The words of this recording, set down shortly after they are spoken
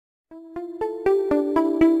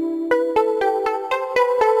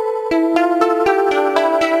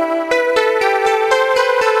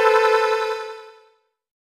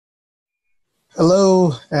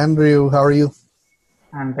Andrew, how are you?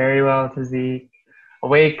 I'm very well, Tazzy.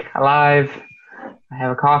 Awake, alive. I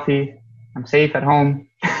have a coffee. I'm safe at home.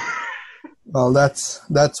 Well,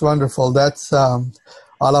 that's wonderful. That's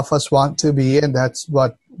all of us want to be, and that's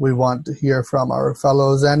what we want to hear from our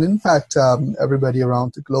fellows, and in fact, everybody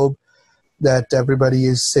around the globe, that everybody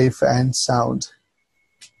is safe and sound.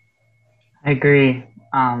 I agree.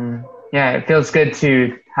 Yeah, it feels good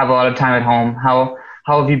to have a lot of time at home. How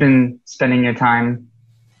have you been spending your time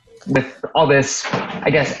with all this, I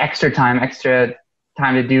guess, extra time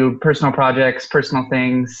to do personal projects, personal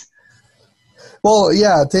things? Well,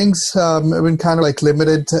 yeah, things have been kind of like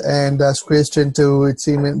limited and squeezed into, it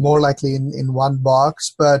seemed more likely in one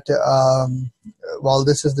box. But well,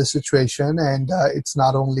 this is the situation, and it's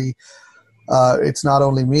not only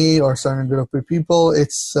me or certain group of people.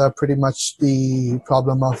 It's pretty much the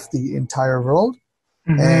problem of the entire world,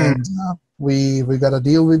 Mm-hmm. and we got to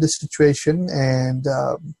deal with the situation, and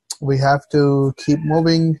we have to keep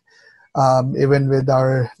moving, even with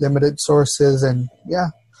our limited sources, and yeah.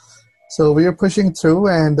 So we are pushing through,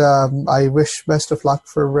 and I wish best of luck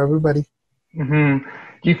for everybody. Mm-hmm.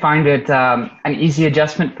 Do you find it an easy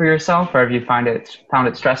adjustment for yourself, or have you found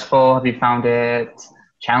it stressful? Have you found it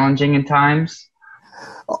challenging in times?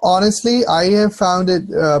 Honestly, I have found it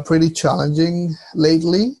pretty challenging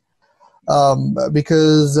lately,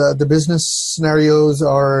 because the business scenarios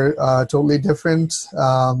are totally different.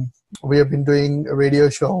 We have been doing a radio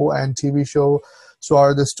show and TV show,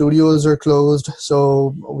 so the studios are closed.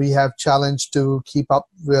 So we have challenged to keep up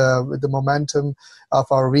with the momentum of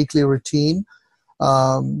our weekly routine.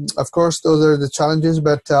 Of course, those are the challenges,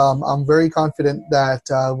 but I'm very confident that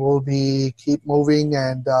we'll be keep moving,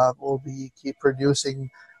 and we'll be keep producing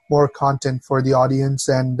more content for the audience,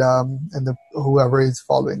 and whoever is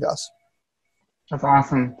following us. That's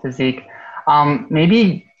awesome, Physique.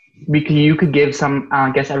 Maybe you could give some,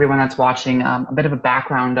 I guess everyone that's watching, a bit of a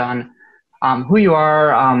background on who you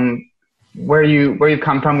are, where you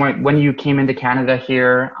come from, when you came into Canada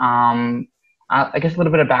here. I guess a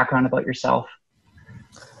little bit of background about yourself.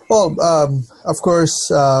 Well, of course,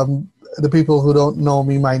 the people who don't know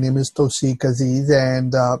me, my name is Tawseek Aziz,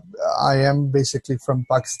 and I am basically from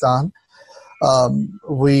Pakistan.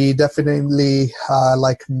 We definitely,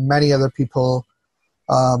 like many other people,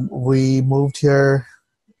 we moved here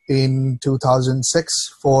in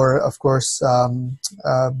 2006 for, of course,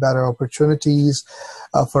 better opportunities,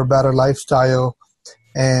 for better lifestyle,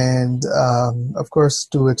 and of course,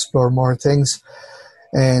 to explore more things.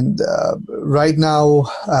 And right now,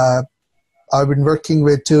 I've been working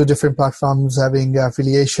with two different platforms, having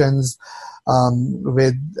affiliations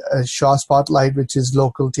with Shaw Spotlight, which is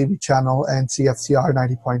local TV channel, and CFCR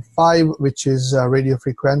 90.5, which is radio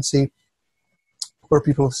frequency for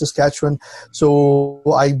people of Saskatchewan. So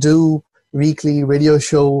I do weekly radio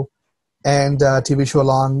show and TV show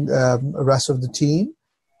along the rest of the team.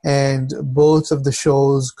 And both of the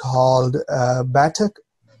shows called Baithak,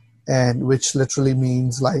 and which literally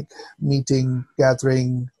means like meeting,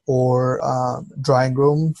 gathering, or drawing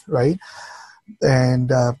room, right? And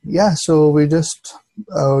yeah, so we're just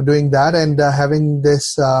doing that, and having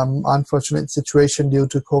this unfortunate situation due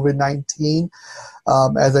to COVID-19.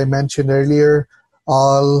 As I mentioned earlier,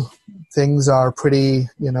 all things are pretty,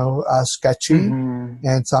 sketchy, Mm-hmm.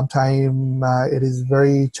 and sometimes it is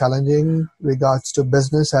very challenging regards to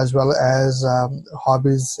business as well as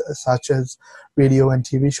hobbies such as radio and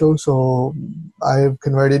TV shows. So I've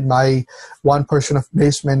converted my one portion of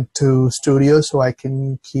basement to studio so I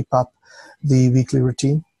can keep up the weekly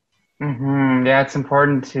routine. Mm-hmm. Yeah, it's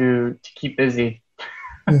important to keep busy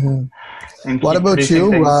Hmm. and What keep about producing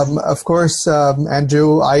you? things. Of course,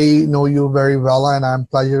 Andrew, I know you very well, and I'm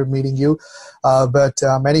pleasure meeting you. But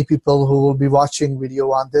many people who will be watching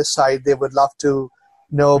video on this side, they would love to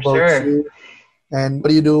know For about sure. you. And what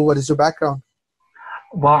do you do? What is your background?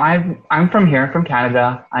 Well, I'm from here, from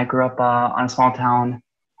Canada. I grew up on a small town,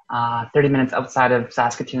 30 minutes outside of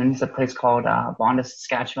Saskatoon. It's a place called Bonda,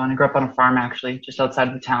 Saskatchewan. I grew up on a farm, actually, just outside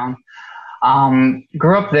of the town.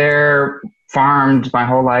 Grew up there, farmed my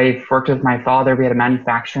whole life, worked with my father. We had a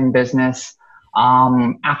manufacturing business.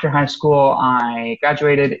 After high school, I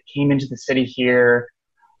graduated, came into the city here,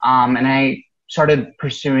 and I started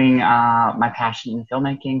pursuing my passion in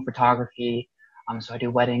filmmaking, photography. So I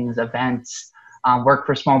do weddings, events, work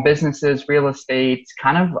for small businesses, real estate,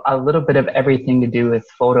 kind of a little bit of everything to do with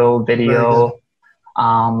photo, Very good. video.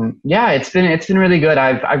 Yeah, it's been really good.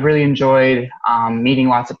 I've really enjoyed meeting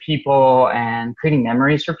lots of people and creating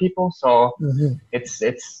memories for people. So Hmm. it's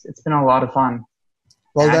been a lot of fun.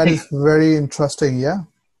 Well, And I that think is very interesting. Yeah.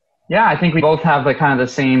 yeah, I think we both have like kind of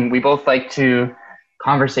the same. We both like to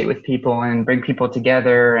conversate with people and bring people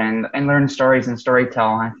together and learn stories and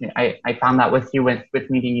storytell. I found that with you with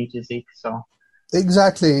meeting you, Zeke. So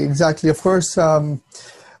Exactly. Of course,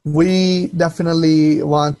 we definitely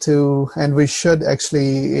want to, and we should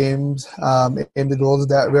actually aim the goals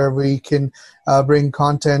that where we can bring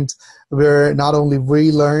content where not only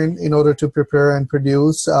we learn in order to prepare and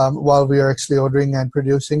produce while we are actually ordering and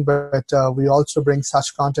producing, but we also bring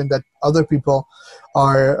such content that other people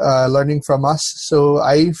are learning from us. So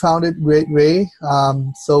I found it great way,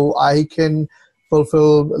 so I can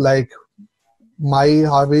fulfill like my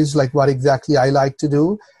hobbies, like what exactly I like to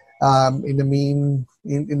do. In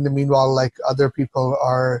the meanwhile, like other people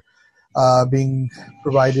are being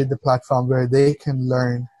provided the platform where they can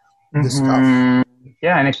learn the stuff.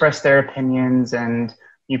 yeah, and express their opinions, and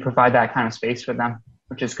you provide that kind of space for them,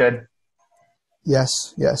 which is good.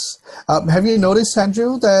 Yes. Have you noticed,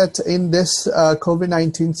 Andrew, that in this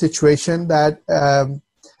COVID-19 situation that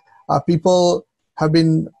people have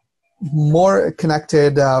been more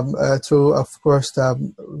connected through, of course,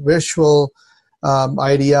 the visual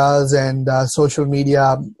ideas and social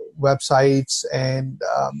media websites and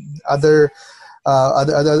other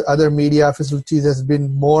media facilities has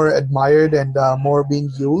been more admired and more being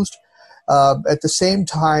used. At the same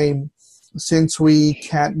time, since we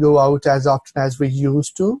can't go out as often as we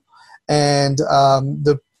used to, and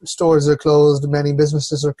the stores are closed, many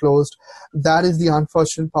businesses are closed, that is the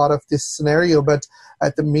unfortunate part of this scenario. But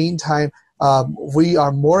at the meantime, we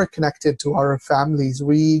are more connected to our families.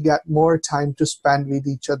 We get more time to spend with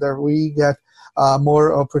each other. We get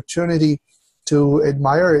more opportunity to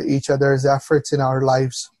admire each other's efforts in our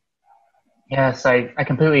lives. Yes, I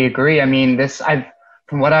completely agree. I mean,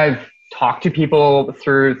 from what I've talked to people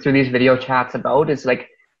through these video chats about, is like,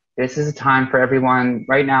 this is a time for everyone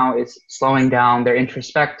right now is slowing down. They're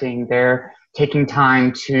introspecting. They're taking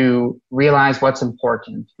time to realize what's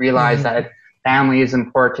important, realize that family is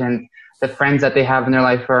important, the friends that they have in their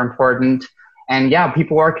life are important. And yeah,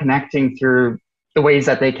 people are connecting through the ways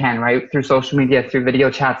that they can, right? Through social media, through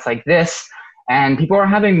video chats like this. And people are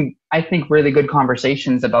having, I think, really good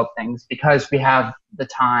conversations about things because we have the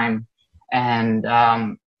time and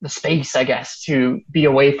the space, I guess, to be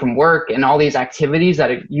away from work and all these activities that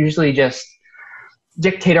usually just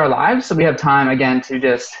dictate our lives. So we have time, again, to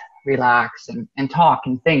just relax and talk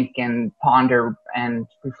and think and ponder and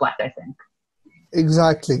reflect, I think.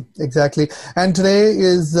 Exactly. And today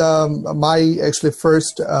is my actually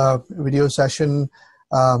first video session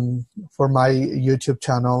for my YouTube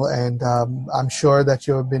channel, and I'm sure that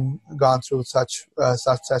you have been gone through such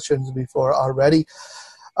sessions before already.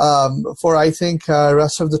 For I think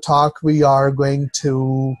rest of the talk, we are going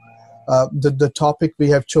to the topic we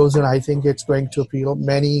have chosen. I think it's going to appeal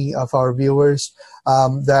many of our viewers,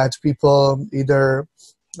 that people either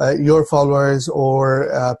your followers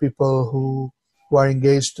or people who are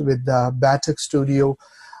engaged with the Baithak studio.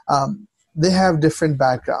 They have different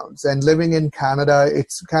backgrounds, and living in Canada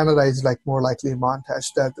is like more likely a montage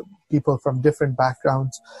that people from different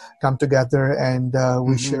backgrounds come together, and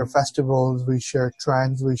we share festivals, we share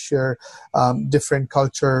trends, we share different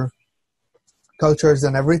cultures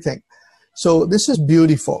and everything. So this is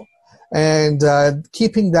beautiful, and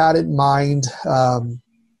keeping that in mind,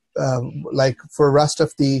 like for rest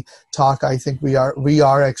of the talk, I think we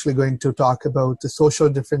are actually going to talk about the social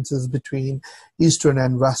differences between Eastern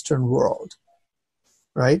and Western world,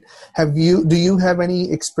 right? Do you have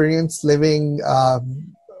any experience living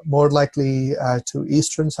more likely to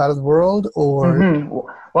Eastern side of the world, or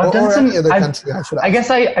well, I've done or some, any other country? I guess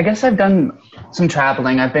I guess I've done some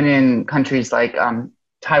traveling. I've been in countries like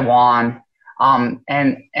Taiwan,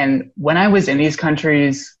 and when I was in these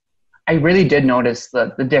countries, I really did notice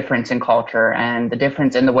the difference in culture and the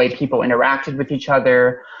difference in the way people interacted with each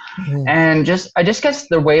other, and I just guess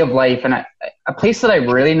their way of life. And a place that I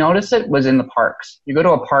really noticed it was in the parks. You go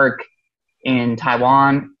to a park in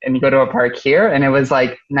Taiwan and you go to a park here, and it was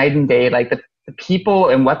like night and day. Like the people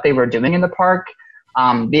and what they were doing in the park,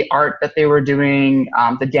 the art that they were doing,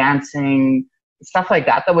 the dancing, stuff like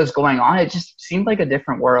that was going on. It just seemed like a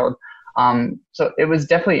different world. So it was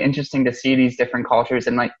definitely interesting to see these different cultures,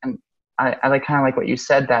 and I like kind of like what you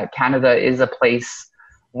said, that Canada is a place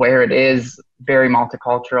where it is very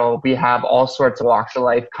multicultural. We have all sorts of walks of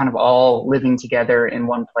life kind of all living together in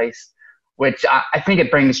one place, which I think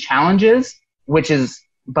it brings challenges,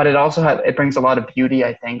 but it also it brings a lot of beauty,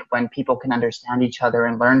 I think, when people can understand each other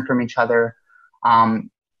and learn from each other.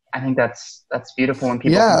 I think that's beautiful when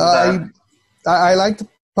people can do that. I like the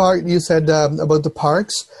part you said about the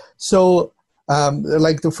parks. So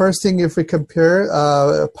like the first thing, if we compare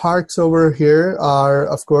parks over here are,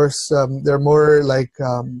 of course, they're more like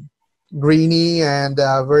greeny and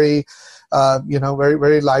very, very,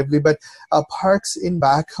 very lively. But parks in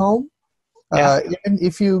back home, Yeah. even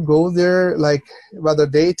if you go there, like whether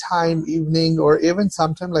daytime, evening, or even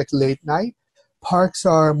sometime like late night, parks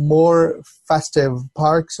are more festive.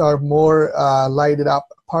 Parks are more lighted up.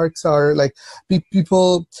 Parks are like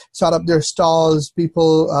people set up their stalls.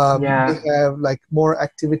 People they Yeah. have like more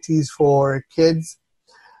activities for kids,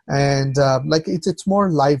 and like it's more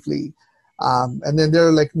lively. And then there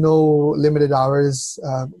are like no limited hours.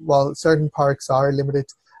 Well, certain parks are limited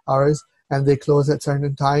hours and they close at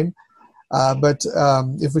certain time. But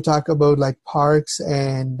if we talk about like parks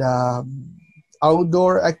and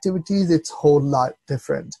outdoor activities, it's a whole lot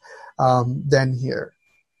different than here.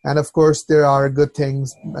 And of course, there are good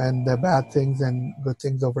things and bad things and good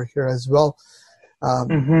things over here as well. Um,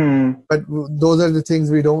 Mm-hmm. but those are the things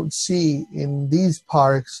we don't see in these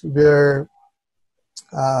parks where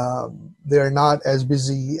they're not as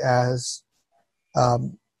busy as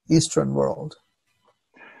um, Eastern world.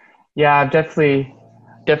 Yeah, I've definitely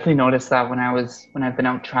noticed that when I've been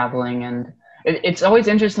out traveling, and it's always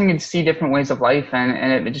interesting to see different ways of life,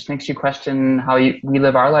 and it just makes you question how we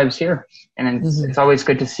live our lives here, and Hmm. it's always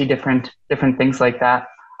good to see different things like that.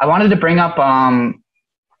 I wanted to bring up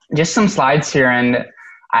just some slides here, and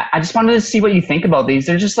I just wanted to see what you think about these.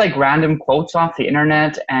 They're just like random quotes off the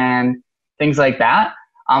internet and things like that.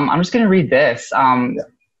 I'm just going to read this.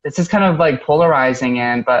 This is kind of like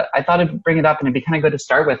polarizing, but I thought I'd bring it up and it'd be kind of good to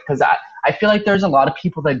start with because I feel like there's a lot of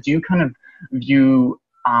people that do kind of view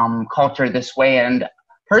culture this way. And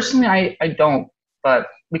personally, I don't, but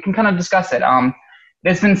we can kind of discuss it.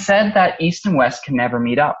 It's been said that East and West can never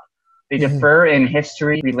meet up. They Hmm. differ in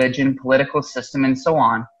history, religion, political system, and so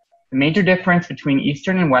on. The major difference between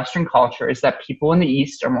Eastern and Western culture is that people in the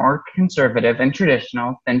East are more conservative and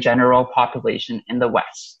traditional than general population in the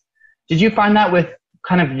West. Did you find that with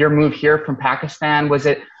kind of your move here from Pakistan? Was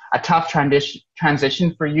it a tough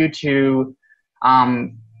transition for you to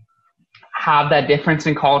um, have that difference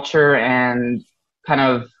in culture and kind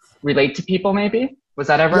of relate to people maybe? Was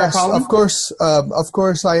that ever a Yes, problem? of course. Of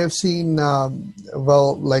course, I have seen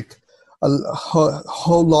like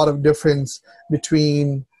whole lot of difference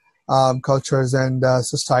between cultures and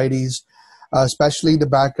societies, especially the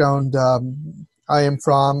background I am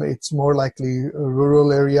from. It's more likely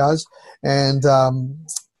rural areas, and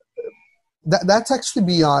that's actually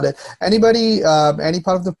beyond it. Anybody, any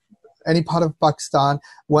part of Pakistan,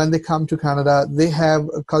 when they come to Canada, they have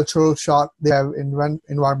a cultural shock, they have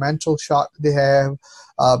environmental shock, they have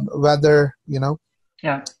weather,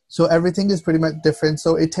 Yeah. so everything is pretty much different.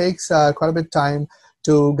 So it takes quite a bit of time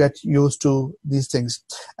to get used to these things.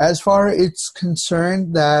 As far as it's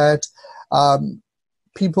concerned that um,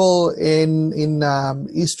 people in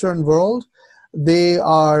Eastern world, they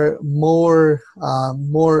are more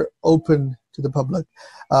open to the public.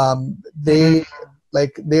 Mm-hmm.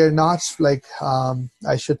 They're not like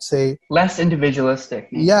I should say, Less individualistic,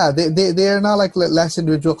 maybe. yeah, they are not like less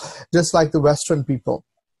individual, just like the Western people.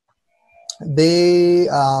 They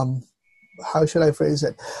how should I phrase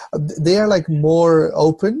it? They are like more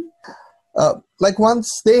open. Like once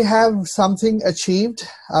they have something achieved,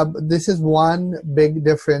 this is one big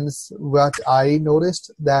difference. What I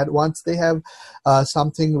noticed that once they have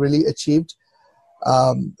something really achieved,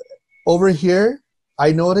 um, over here,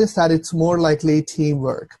 I noticed that it's more likely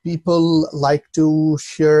teamwork. People like to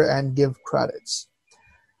share and give credits.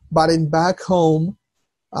 But in back home,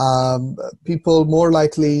 um, people more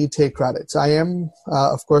likely take credits. I am,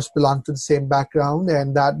 of course, belong to the same background,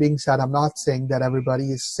 and that being said, I'm not saying that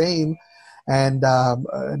everybody is same, and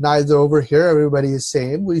neither over here everybody is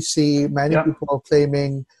same. We see many Yep. people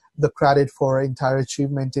claiming the credit for entire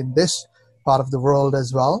achievement in this part of the world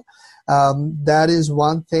as well. That is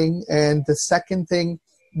one thing, and the second thing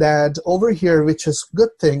that over here, which is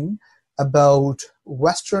good thing about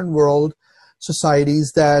Western world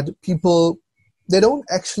societies, that people they don't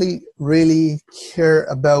actually really care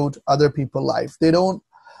about other people's life. They don't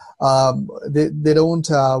want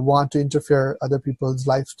to interfere other people's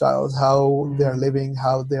lifestyles, how they're Mm-hmm. living,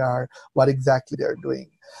 how they are, what exactly they're doing.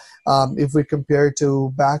 If we compare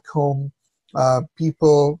to back home,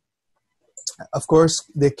 people, of course,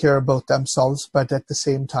 they care about themselves, but at the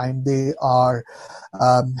same time, they are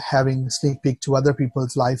having sneak peek to other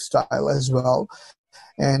people's lifestyle as well.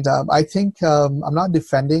 And I think I'm not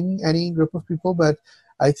defending any group of people, but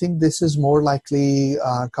I think this is more likely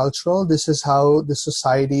cultural. This is how the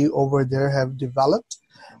society over there have developed.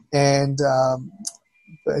 And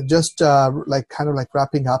just like kind of like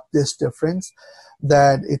wrapping up this difference,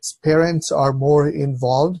 that its parents are more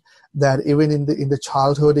involved. That even in the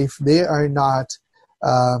childhood, if they are not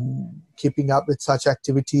keeping up with such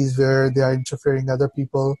activities where they are interfering other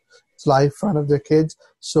people's life in front of their kids.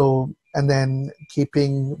 So, and then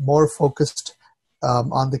keeping more focused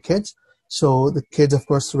on the kids. So the kids, of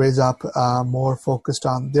course, raise up more focused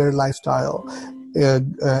on their lifestyle,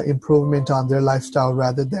 improvement on their lifestyle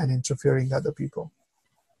rather than interfering other people.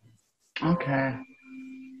 Okay.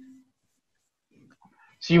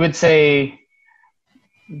 So you would say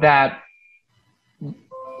that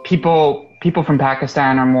people from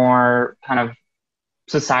Pakistan are more kind of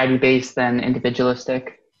society based than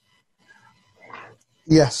individualistic?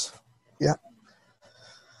 Yes. Yeah.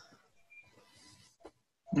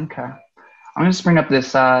 Okay. I'm going to just bring up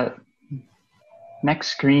this next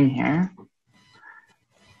screen here.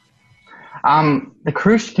 The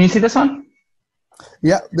crucial, can you see this one?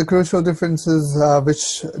 Yeah, the crucial differences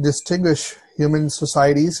which distinguish human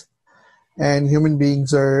societies and human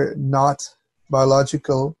beings are not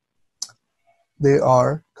biological, they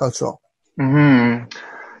are cultural. Mm-hmm.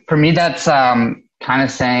 For me, that's kind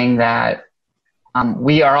of saying that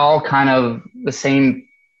we are all kind of the same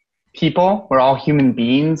people. We're all human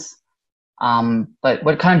beings. But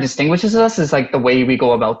what kind of distinguishes us is like the way we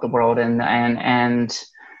go about the world and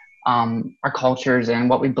our cultures and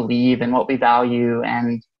what we believe and what we value.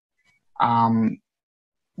 And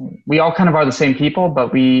we all kind of are the same people,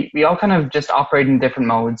 but we all kind of just operate in different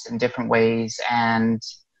modes in different ways. And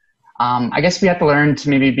I guess we have to learn to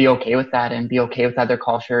maybe be okay with that and be okay with other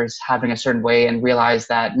cultures having a certain way and realize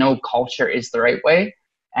that no culture is the right way.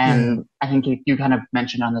 And I think you kind of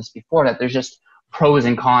mentioned on this before that there's just pros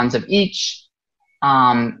and cons of each.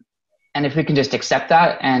 And if we can just accept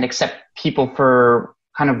that and accept people for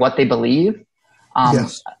kind of what they believe,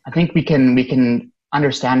 Yes. I think we can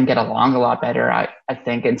understand and get along a lot better. I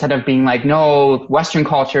think instead of being like, no, Western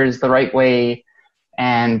culture is the right way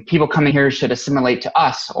and people coming here should assimilate to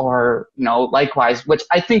us, or, you know, likewise, which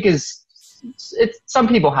I think it's some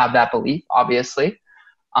people have that belief, obviously.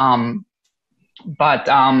 But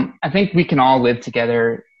I think we can all live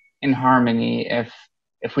together in harmony if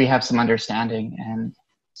we have some understanding and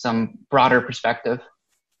some broader perspective.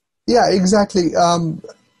 Yeah, exactly.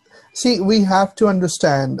 See, we have to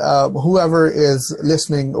understand, whoever is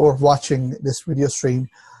listening or watching this video stream,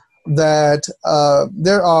 that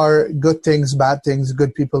there are good things, bad things,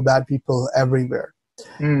 good people, bad people everywhere.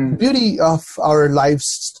 The beauty of our life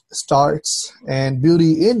starts, and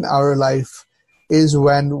beauty in our life is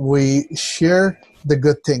when we share the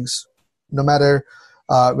good things, no matter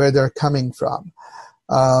where they're coming from.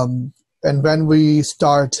 And when we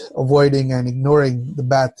start avoiding and ignoring the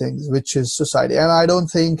bad things, which is society. And I don't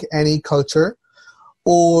think any culture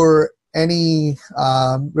or any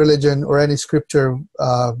religion or any scripture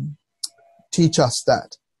teach us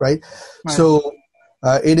that, right? So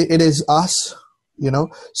it is us, you know.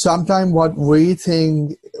 Sometimes what we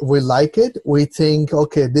think we like it, we think,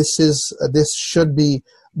 okay, this should be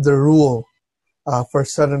the rule for a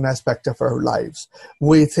certain aspect of our lives.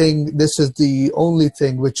 We think this is the only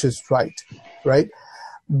thing which is right?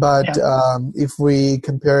 But if we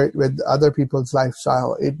compare it with other people's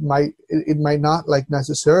lifestyle, it might not like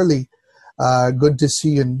necessarily good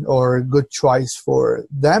decision or good choice for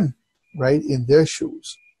them, right? In their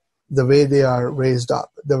shoes, the way they are raised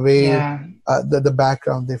up, the way the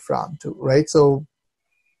background they're from, too, right? So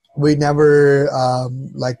we never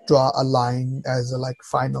like draw a line as a like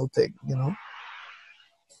final thing, you know.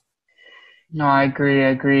 No, I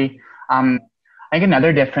agree. I think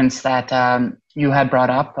another difference that you had brought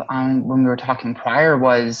up when we were talking prior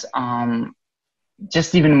was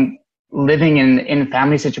just even living in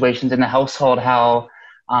family situations in the household, how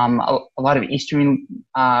a lot of Eastern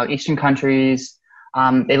countries,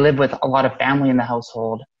 they live with a lot of family in the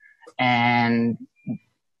household. And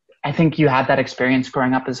I think you had that experience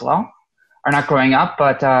growing up as well. Or not growing up,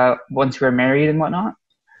 but once you were married and whatnot.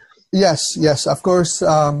 Yes, of course.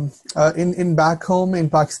 In back home in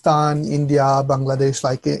Pakistan, India, Bangladesh,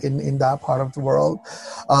 like in that part of the world,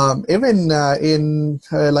 even in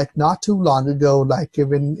like not too long ago, like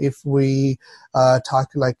even if we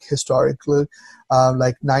talk like historically,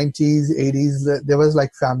 like 90s, 80s, there was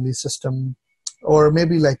like family system, or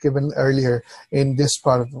maybe like even earlier in this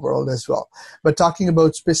part of the world as well. But talking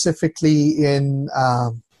about specifically in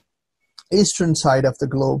eastern side of the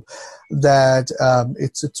globe, that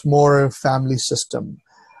it's more family system,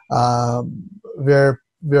 where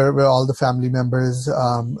all the family members,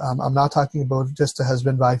 I'm not talking about just a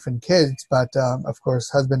husband, wife, and kids, but of course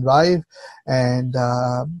husband, wife, and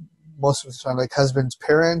most of the time like husband's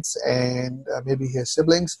parents and maybe his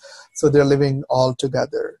siblings, so they're living all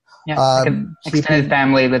together. Yeah, like an extended keeping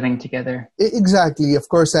family living together. exactly, of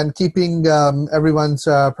course, and keeping everyone's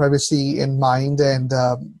privacy in mind, and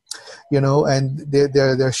and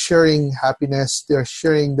they're sharing happiness, they're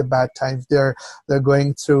sharing the bad times, they're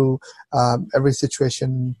going through every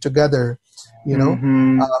situation together.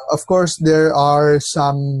 Mm-hmm. Of course, there are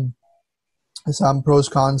some pros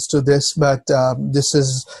cons to this, but this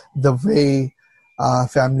is the way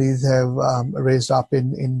families have raised up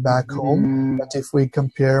in back home. Mm-hmm. But if we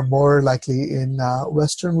compare more likely in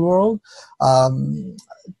Western world, um,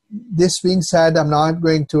 this being said, I'm not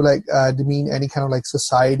going to demean any kind of like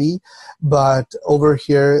society, but over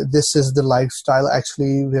here, this is the lifestyle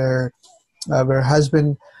actually where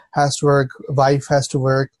husband has to work, wife has to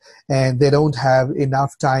work, and they don't have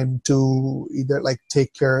enough time to either like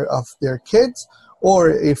take care of their kids, or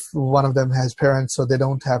if one of them has parents, so they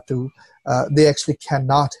don't have to. They actually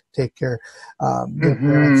cannot take care their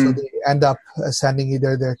parents, so Mm-hmm. they end up sending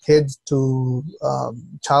either their kids to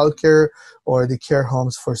childcare or the care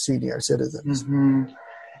homes for senior citizens. Mm-hmm.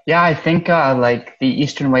 Yeah, I think like the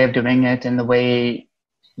Eastern way of doing it and the way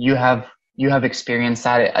you have you have experienced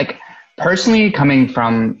that. Like personally, coming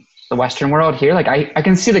from the Western world here, like I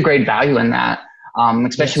can see the great value in that.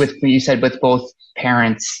 Especially Yes. with you said with both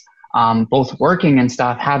parents, both working and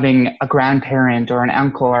stuff, having a grandparent or an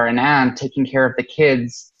uncle or an aunt taking care of the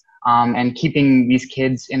kids, and keeping these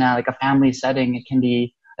kids in a like a family setting. It can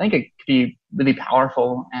be, I think it could be really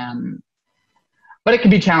powerful, and but it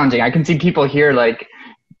can be challenging. I can see people here like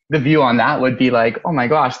the view on that would be like, oh my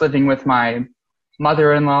gosh, living with my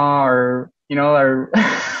mother-in-law or, or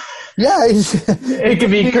Yeah, it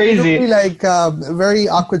could be it would be crazy. like a very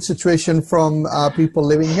awkward situation from people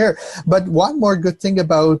living here. But one more good thing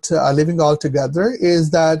about living all together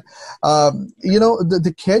is that,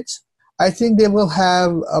 the kids, I think they will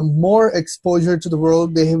have more exposure to the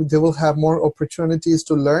world. They will have more opportunities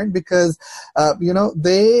to learn because,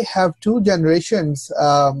 they have two generations,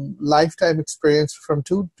 lifetime experience from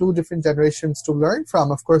two different generations to learn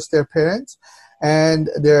from. Of course, their parents and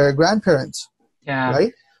their grandparents, Yeah,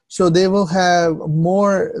 right? So they will have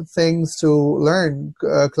more things to learn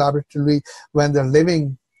collaboratively when they're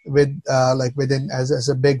living within as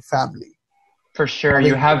a big family, for sure.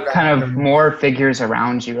 You having the have kind of grandparents. more figures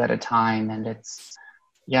around you at a time, and it's,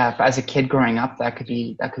 yeah, as a kid growing up, that could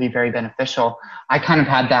be very beneficial. I kind of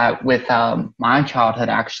had that with my childhood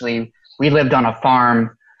actually. We lived on a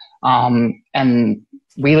farm, and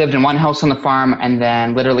we lived in one house on the farm, and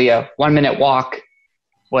then literally a 1 minute walk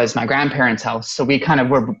was my grandparents' house. So we kind of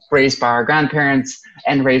were raised by our grandparents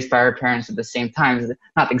and raised by our parents at the same time.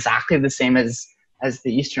 Not exactly the same as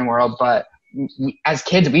the Eastern world, but as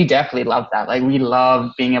kids, we definitely loved that. Like we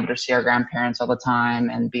loved being able to see our grandparents all the time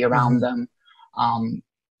and be around Mhm. them. And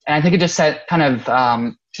I think it just set kind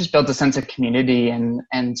of just built a sense of community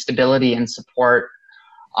and stability and support.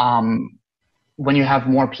 Um, when you have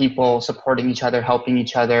more people supporting each other, helping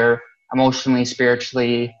each other emotionally,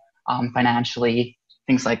 spiritually, financially,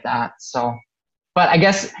 things like that. So, but I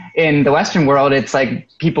guess in the Western world, it's like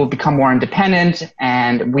people become more independent,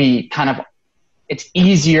 and we kind of, it's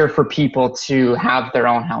easier for people to have their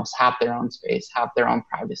own house, have their own space, have their own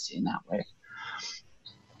privacy in that way.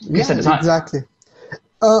 Like I Yeah, said, it's not. exactly.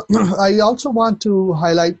 I also want to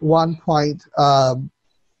highlight one point.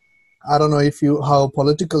 I don't know if you how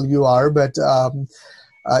political you are, but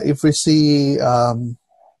if we see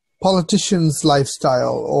politicians'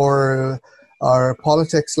 lifestyle or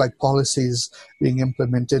politics like policies being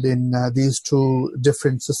implemented in these two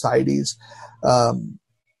different societies, um,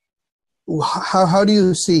 how do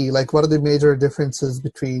you see like what are the major differences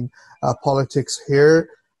between politics here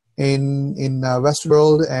in Western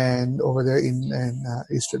world and over there in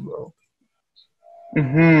Eastern world?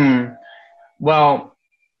 Hmm. Well,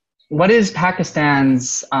 what is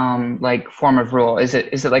Pakistan's like form of rule? Is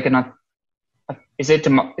it like an is it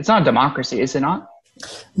it's not a democracy, is it not?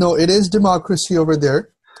 No, it is democracy over there.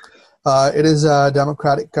 It is a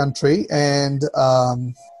democratic country, and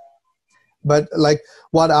but like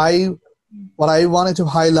what I what I wanted to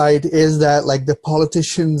highlight is that like the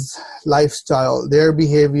politicians' lifestyle, their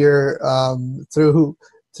behavior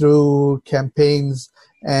through campaigns,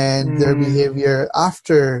 and their Mm, behavior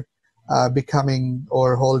after becoming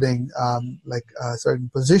or holding like a certain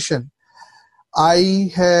position. I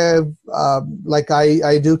have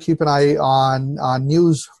I do keep an eye on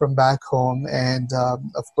news from back home, and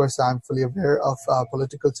of course I'm fully aware of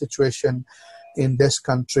political situation in this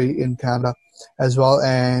country in Canada as well,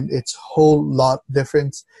 and it's whole lot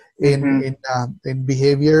difference mm-hmm, in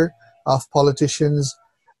behavior of politicians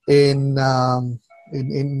in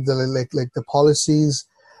the like the policies,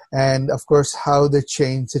 and of course how they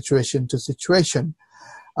change situation to situation.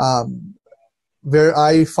 where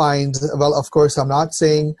I find, well, of course, I'm not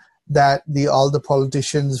saying that all the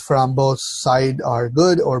politicians from both sides are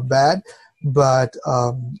good or bad, but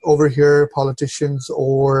over here, politicians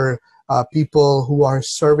or people who are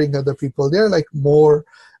serving other people, they're like more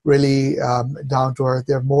really down to earth.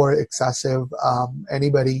 They're more excessive.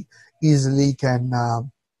 Anybody easily can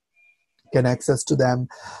access to them.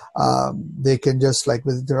 They can just like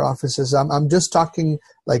visit their offices. I'm just talking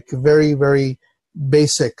like very, very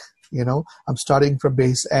basic, I'm starting from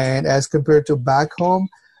base. And as compared to back home,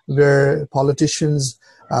 where politicians,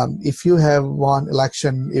 if you have won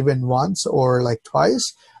election even once or like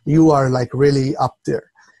twice, you are like really up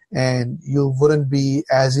there, and you wouldn't be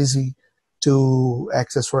as easy to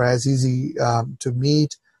access or as easy to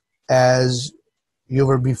meet as you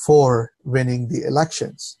were before winning the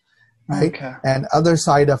elections. Right. Okay. And other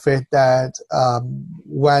side of it, that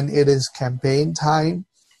when it is campaign time,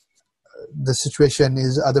 the situation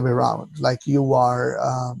is other way around. Like you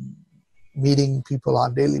are meeting people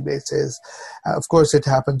on daily basis. Of course, it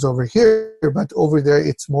happens over here, but over there,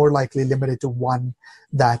 it's more likely limited to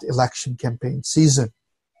that election campaign season,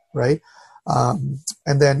 right? And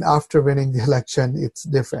then after winning the election, it's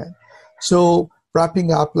different. So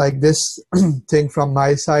wrapping up like this thing from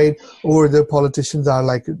my side, or the politicians are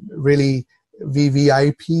like really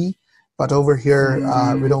VVIP, but over here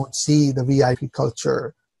we don't see the VIP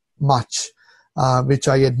culture much, which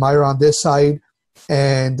I admire on this side.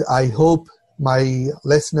 And I hope my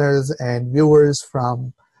listeners and viewers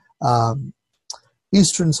from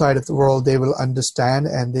eastern side of the world, they will understand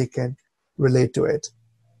and they can relate to it.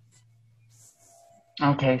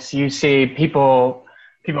 Okay, so you see people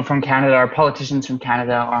from Canada, or politicians from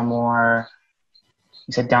Canada, are more,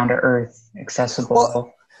 you said, down to earth, accessible.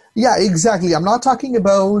 Well, yeah, exactly. I'm not talking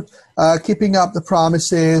about keeping up the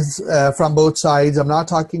promises from both sides. I'm not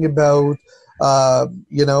talking about,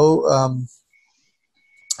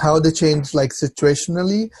 how they change like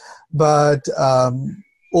situationally, but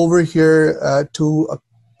over here to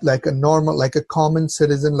like a normal, like a common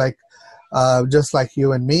citizen, like just like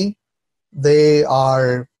you and me, they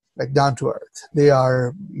are like down to earth. They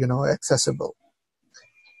are, accessible.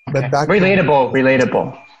 Okay. But back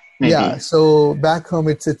relatable. Maybe. Yeah. So back home,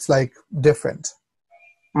 it's like different.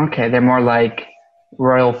 Okay, they're more like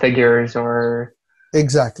royal figures or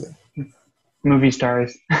exactly movie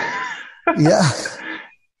stars. Yeah.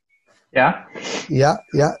 Yeah. Yeah.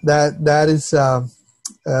 That is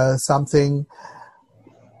something.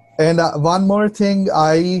 And one more thing,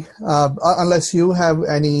 unless you have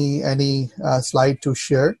any slide to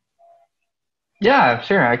share. Yeah,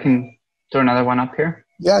 sure. I can throw another one up here.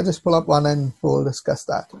 Yeah, just pull up one and we'll discuss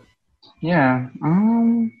that. Yeah.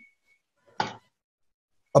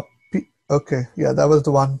 Okay. Yeah, that was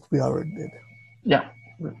the one we already did. Yeah.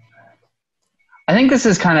 I think this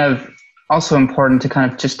is kind of also important to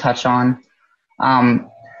kind of just touch on.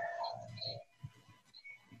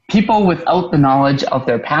 People without the knowledge of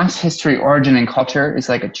their past history, origin, and culture is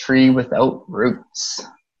like a tree without roots.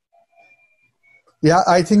 Yeah,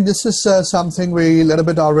 I think this is something we a little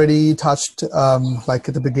bit already touched, like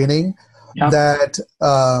at the beginning, that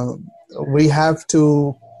we have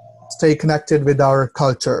to stay connected with our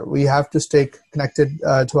culture. We have to stay connected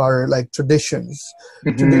to our like traditions.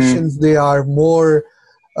 Mm-hmm. Traditions, they are more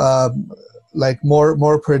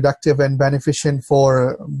more productive and beneficent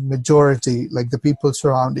for majority, like the people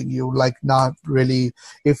surrounding you. Like not really,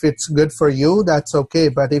 if it's good for you, that's okay.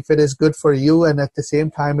 But if it is good for you and at the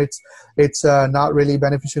same time it's not really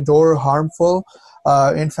beneficent or harmful,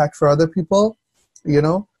 in fact, for other people,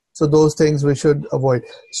 so those things we should avoid.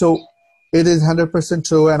 So it is 100%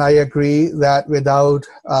 true, and I agree that without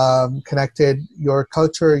connected your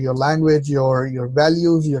culture, your language, your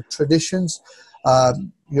values, your traditions,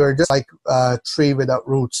 you're just like a tree without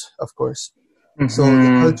roots, of course. Mm-hmm. So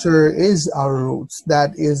the culture is our roots.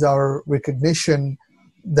 That is our recognition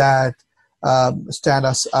that stand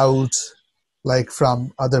us out like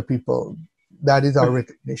from other people. That is our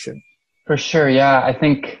recognition. For sure, yeah. I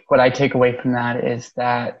think what I take away from that is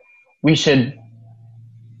that we should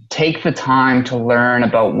take the time to learn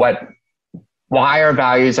about why our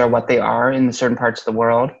values are what they are in certain parts of the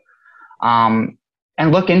world.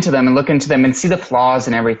 And look into them and see the flaws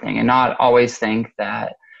in everything, and not always think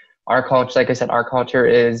that our culture, like I said, our culture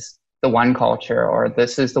is the one culture, or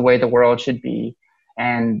this is the way the world should be,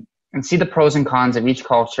 and see the pros and cons of each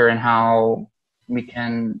culture and how we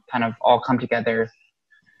can kind of all come together,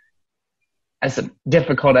 as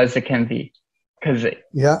difficult as it can be. Because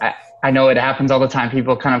I know it happens all the time.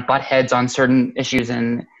 People kind of butt heads on certain issues,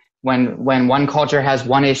 and when one culture has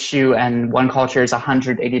one issue and one culture is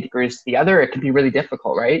 180 degrees to the other, it can be really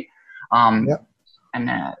difficult, right? and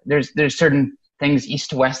there's certain things east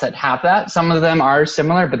to west that have that. Some of them are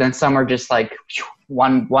similar, but then some are just like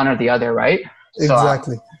one or the other, right?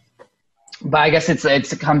 Exactly. So, but I guess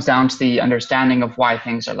it comes down to the understanding of why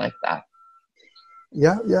things are like that.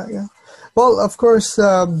 Yeah. Well, of course,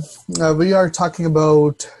 we are talking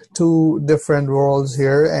about two different worlds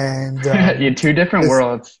here, and Yeah, two different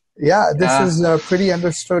worlds. Yeah, this is pretty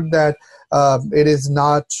understood that it is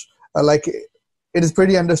not like it is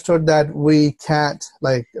pretty understood that we can't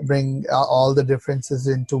like bring all the differences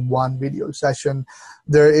into one video session.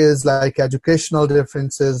 There is like educational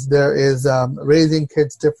differences, there is raising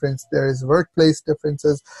kids difference, there is workplace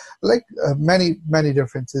differences, like many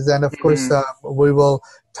differences, and of course we will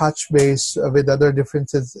touch base with other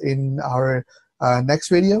differences in our next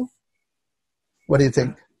video. What do you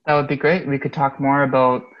think? That would be great. We could talk more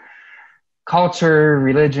about culture,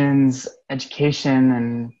 religions, education,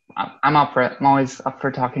 and I'm up for it. I'm always up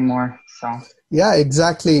for talking more. So yeah,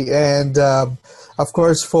 exactly. And of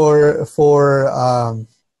course,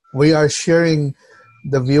 we are sharing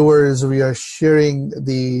the viewers, we are sharing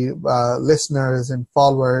the listeners and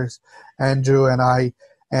followers, Andrew and I.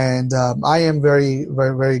 And I am very,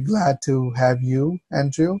 very, very glad to have you,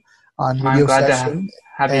 Andrew, on video I'm glad session. to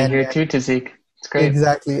have you here too, Tazik. It's great.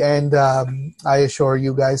 Exactly. And I assure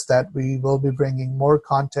you guys that we will be bringing more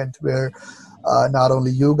content where not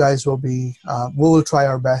only you guys will be, we will try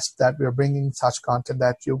our best that we're bringing such content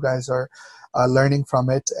that you guys are learning from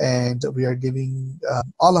it. And we are giving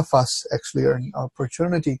all of us actually an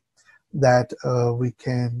opportunity that we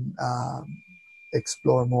can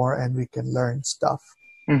explore more and we can learn stuff.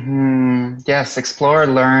 Yes, explore,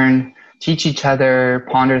 learn, teach each other,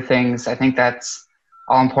 ponder things. I think that's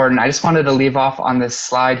all important. I just wanted to leave off on this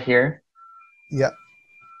slide here. Yeah.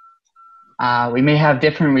 We may have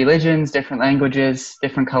different religions, different languages,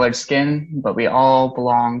 different colored skin, but we all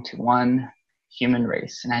belong to one human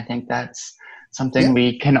race. And I think that's something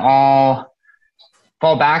we can all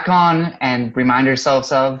fall back on and remind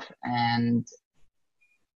ourselves of. And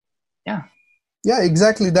yeah,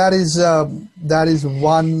 exactly. That is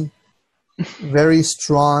one very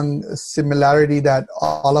strong similarity that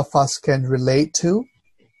all of us can relate to,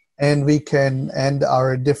 and we can end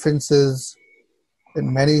our differences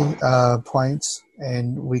in many points,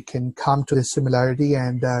 and we can come to the similarity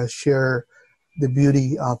and share the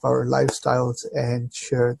beauty of our lifestyles and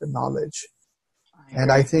share the knowledge.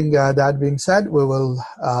 And I think that being said, we will,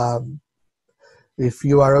 if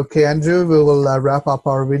you are okay, Andrew, we will wrap up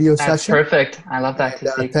our video session. That's perfect. I love that.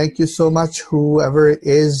 And, thank you so much, whoever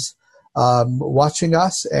is watching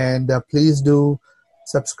us, and please do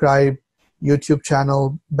subscribe YouTube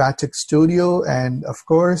channel Baithak Studio, and of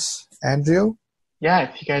course, Andrew. Yeah,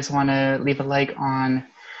 if you guys want to leave a like on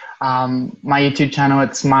my YouTube channel,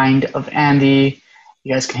 it's Mind of Andy.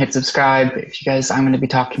 You guys can hit subscribe. If you guys, I'm going to be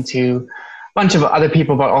talking to a bunch of other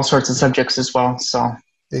people about all sorts of subjects as well. So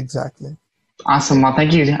exactly. Awesome. Well,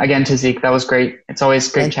 thank you again, Tazik. That was great. It's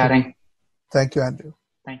always great chatting. Thank you, Andrew.